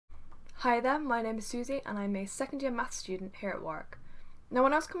Hi there, my name is Susie and I'm a second year maths student here at Warwick. Now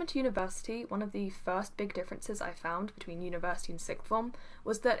when I was coming to university, one of the first big differences I found between university and sixth form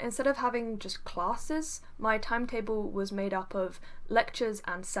was that instead of having just classes, my timetable was made up of lectures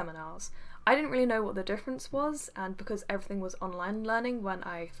and seminars. I didn't really know what the difference was, and because everything was online learning when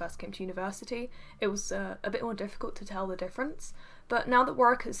I first came to university, it was a bit more difficult to tell the difference. But now that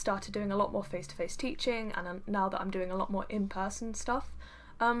Warwick has started doing a lot more face-to-face teaching, and now that I'm doing a lot more in-person stuff,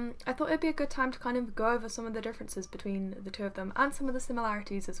 I thought it'd be a good time to kind of go over some of the differences between the two of them and some of the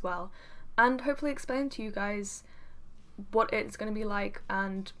similarities as well, and hopefully explain to you guys what it's going to be like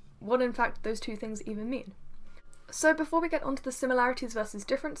and what in fact those two things even mean. So before we get onto the similarities versus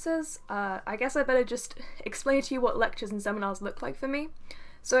differences, I guess I better just explain to you what lectures and seminars look like for me.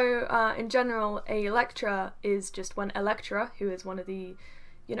 So in general, a lecture is just when a lecturer, who is one of the,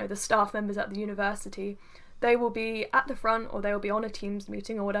 the staff members at the university, they will be at the front or they will be on a Teams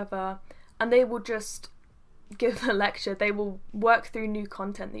meeting or whatever, and they will just give a lecture. They will work through new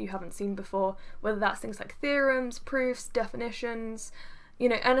content that you haven't seen before, whether that's things like theorems, proofs, definitions,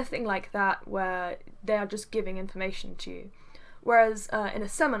 anything like that where they are just giving information to you. Whereas in a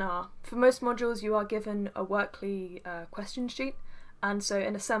seminar, for most modules you are given a workly question sheet, and so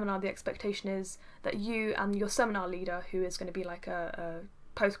in a seminar the expectation is that you and your seminar leader, who is going to be like a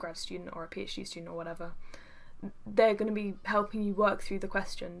postgrad student or a PhD student or whatever, they're going to be helping you work through the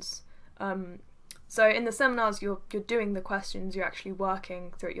questions. So in the seminars you're doing the questions, you're actually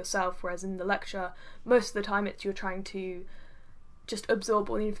working through it yourself, whereas in the lecture most of the time you're trying to just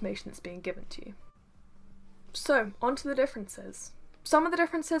absorb all the information that's being given to you. So on to the differences. Some of the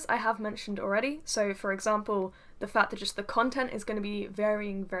differences I have mentioned already, so for example the fact that just the content is going to be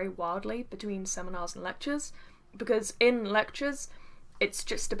varying very wildly between seminars and lectures, because in lectures it's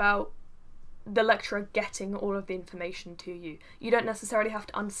just about the lecturer getting all of the information to you. You don't necessarily have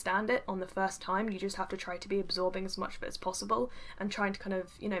to understand it on the first time, you just have to try to be absorbing as much of it as possible and trying to kind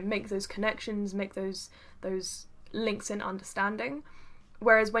of, make those connections, make those links in understanding.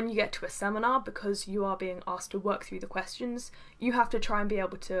 Whereas when you get to a seminar, because you are being asked to work through the questions, you have to try and be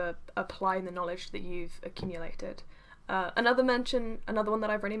able to apply the knowledge that you've accumulated. Another one that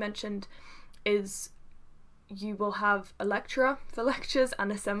I've already mentioned is you will have a lecturer for lectures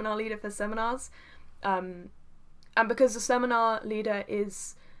and a seminar leader for seminars. And because the seminar leader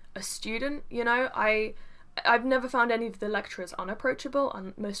is a student, I've never found any of the lecturers unapproachable,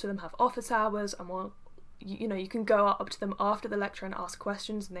 and most of them have office hours, and you can go up to them after the lecture and ask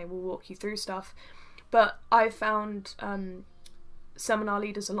questions and they will walk you through stuff. But I've found seminar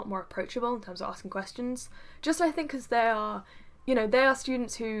leaders a lot more approachable in terms of asking questions, just I think because they are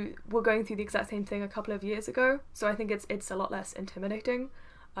students who were going through the exact same thing a couple of years ago, so I think it's a lot less intimidating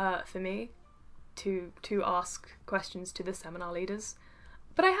for me to ask questions to the seminar leaders.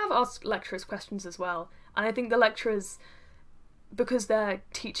 But I have asked lecturers questions as well, and I think the lecturers, because they're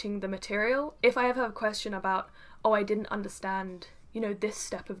teaching the material, if I ever have a question about, I didn't understand, this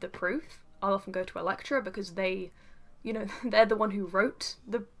step of the proof, I'll often go to a lecturer because they, they're the one who wrote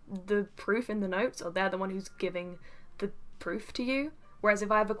the proof in the notes, or they're the one who's giving the proof to you. Whereas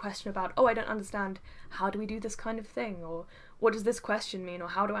if I have a question about, I don't understand, how do we do this kind of thing, or what does this question mean, or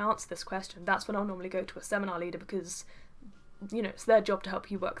how do I answer this question, that's when I'll normally go to a seminar leader, because it's their job to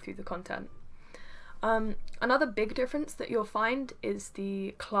help you work through the content. Another big difference that you'll find is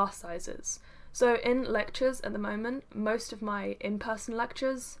the class sizes. So in lectures at the moment, most of my in-person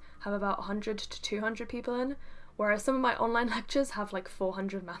lectures have about 100 to 200 people in, whereas some of my online lectures have like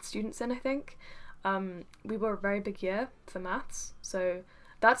 400 maths students in, I think. We were a very big year for maths, so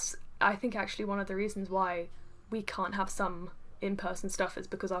that's, I think, actually one of the reasons why we can't have some in-person stuff, is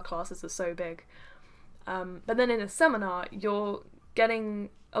because our classes are so big. But then in a seminar, you're getting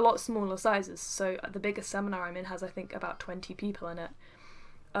a lot smaller sizes, so the biggest seminar I'm in has, I think, about 20 people in it.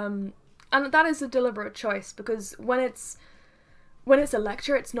 And that is a deliberate choice, because when it's a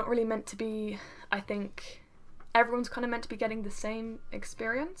lecture, it's not really meant to be, I think, everyone's kind of meant to be getting the same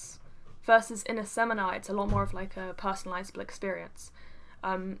experience. Versus in a seminar, it's a lot more of like a personalisable experience.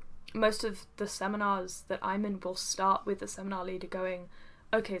 Most of the seminars that I'm in will start with the seminar leader going,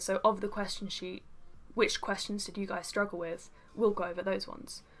 okay, so of the question sheet, which questions did you guys struggle with? We'll go over those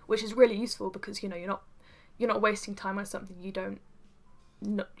ones, which is really useful because you're not wasting time on something you don't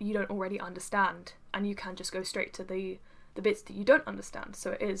already understand, and you can just go straight to the bits that you don't understand.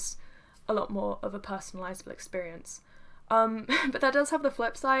 So it is a lot more of a personalisable experience. But that does have the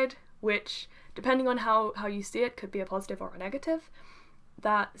flip side, which, depending on how you see it, could be a positive or a negative,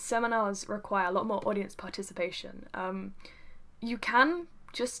 that seminars require a lot more audience participation. You can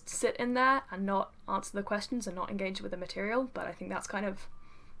just sit in there and not answer the questions and not engage with the material, but I think that's kind of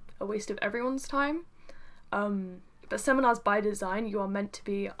a waste of everyone's time. But seminars by design, you are meant to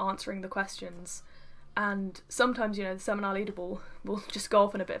be answering the questions, and sometimes, you know, the seminar leader will just go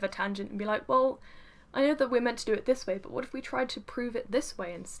off on a bit of a tangent and be like, well, I know that we're meant to do it this way, but what if we tried to prove it this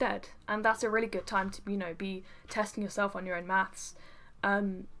way instead? And that's a really good time to, you know, be testing yourself on your own maths,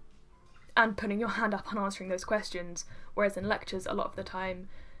 and putting your hand up and answering those questions, whereas in lectures, a lot of the time,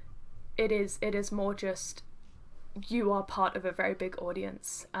 it is more just you are part of a very big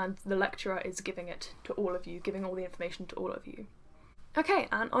audience and the lecturer is giving it to all of you, giving all the information to all of you. Okay,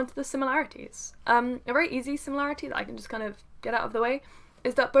 and on to the similarities. A very easy similarity that I can just kind of get out of the way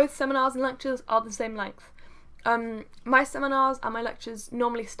is that both seminars and lectures are the same length. My seminars and my lectures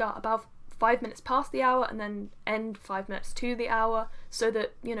normally start about 5 minutes past the hour and then end 5 minutes to the hour, so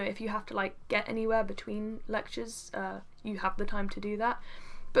that, you know, if you have to like get anywhere between lectures, you have the time to do that.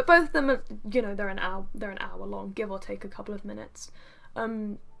 But both of them are, you know, they're an hour long, give or take a couple of minutes.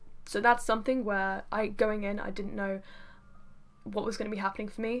 So that's something where going in, I didn't know what was going to be happening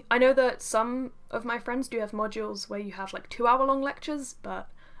for me. I know that some of my friends do have modules where you have like 2 hour long lectures, but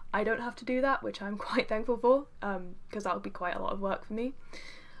I don't have to do that, which I'm quite thankful for, because that would be quite a lot of work for me.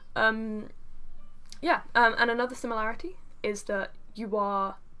 And another similarity is that you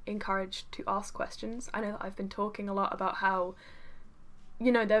are encouraged to ask questions. I know that I've been talking a lot about how,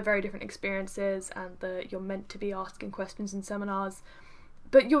 you know, they're very different experiences and that you're meant to be asking questions in seminars,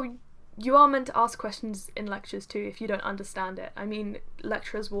 but you are meant to ask questions in lectures too if you don't understand it. I mean, my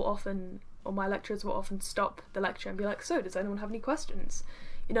lecturers will often stop the lecture and be like, so does anyone have any questions?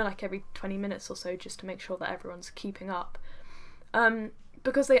 You know, like every 20 minutes or so, just to make sure that everyone's keeping up.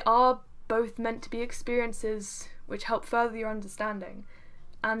 Because they are both meant to be experiences which help further your understanding,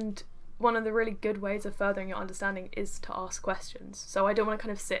 and one of the really good ways of furthering your understanding is to ask questions. So I don't want to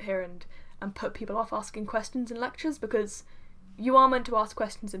kind of sit here and put people off asking questions in lectures, because you are meant to ask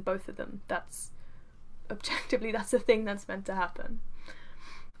questions in both of them. That's objectively, that's the thing that's meant to happen.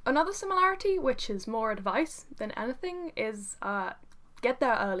 Another similarity, which is more advice than anything, is get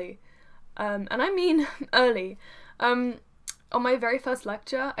there early. And I mean early. On my very first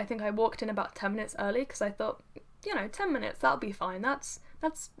lecture, I think I walked in about 10 minutes early because I thought, you know, 10 minutes, that'll be fine. That's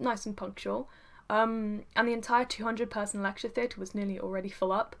nice and punctual. And the entire 200-person lecture theatre was nearly already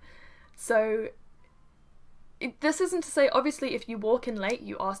full up. So this isn't to say, obviously, if you walk in late,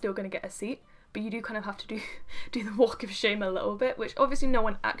 you are still going to get a seat, but you do kind of have to do the walk of shame a little bit, which obviously no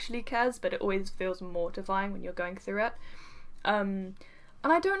one actually cares, but it always feels mortifying when you're going through it. And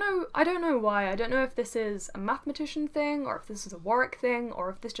I don't know why. I don't know if this is a mathematician thing, or if this is a Warwick thing,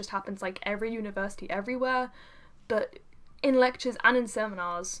 or if this just happens like every university everywhere, but in lectures and in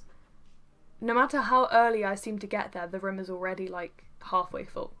seminars, no matter how early I seem to get there, the room is already like halfway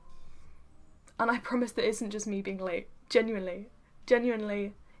full. And I promise that isn't just me being late. Genuinely,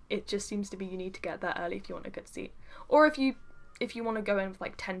 it just seems to be you need to get there early if you want a good seat. Or if you want to go in with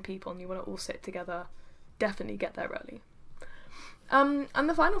like 10 people and you want to all sit together, definitely get there early. And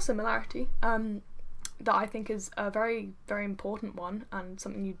the final similarity that I think is a very, very important one, and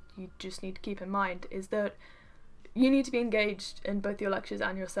something you just need to keep in mind, is that you need to be engaged in both your lectures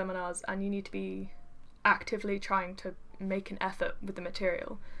and your seminars, and you need to be actively trying to make an effort with the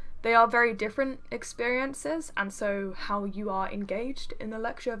material. They are very different experiences, and so how you are engaged in the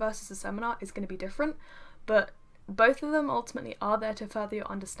lecture versus the seminar is going to be different, but both of them ultimately are there to further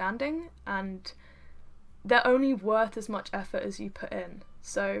your understanding, and they're only worth as much effort as you put in.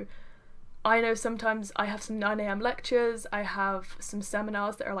 So I know sometimes I have some 9 AM lectures, I have some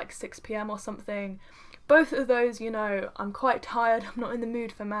seminars that are like 6 PM or something. Both of those, you know, I'm quite tired, I'm not in the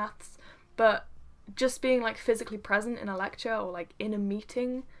mood for maths, but just being like physically present in a lecture or like in a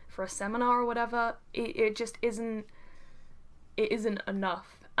meeting for a seminar or whatever, it just isn't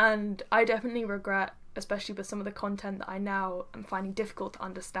enough. And I definitely regret, especially with some of the content that I now am finding difficult to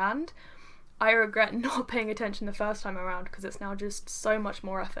understand, I regret not paying attention the first time around, because it's now just so much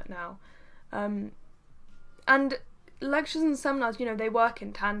more effort now. And lectures and seminars, you know, they work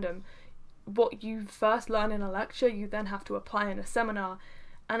in tandem. What you first learn in a lecture, you then have to apply in a seminar,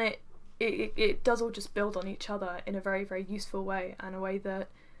 and it does all just build on each other in a very, very useful way, and a way that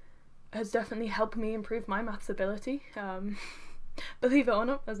has definitely helped me improve my maths ability, believe it or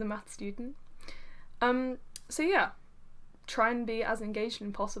not, as a maths student. So yeah, try and be as engaged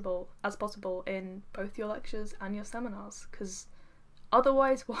as possible in both your lectures and your seminars, because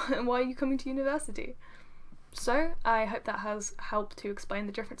otherwise why are you coming to university? So I hope that has helped to explain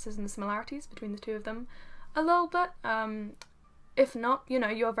the differences and the similarities between the two of them a little bit. If not, you know,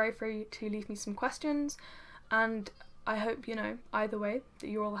 you're very free to leave me some questions, and I hope, you know, either way, that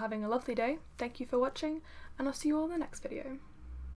you're all having a lovely day. Thank you for watching, and I'll see you all in the next video.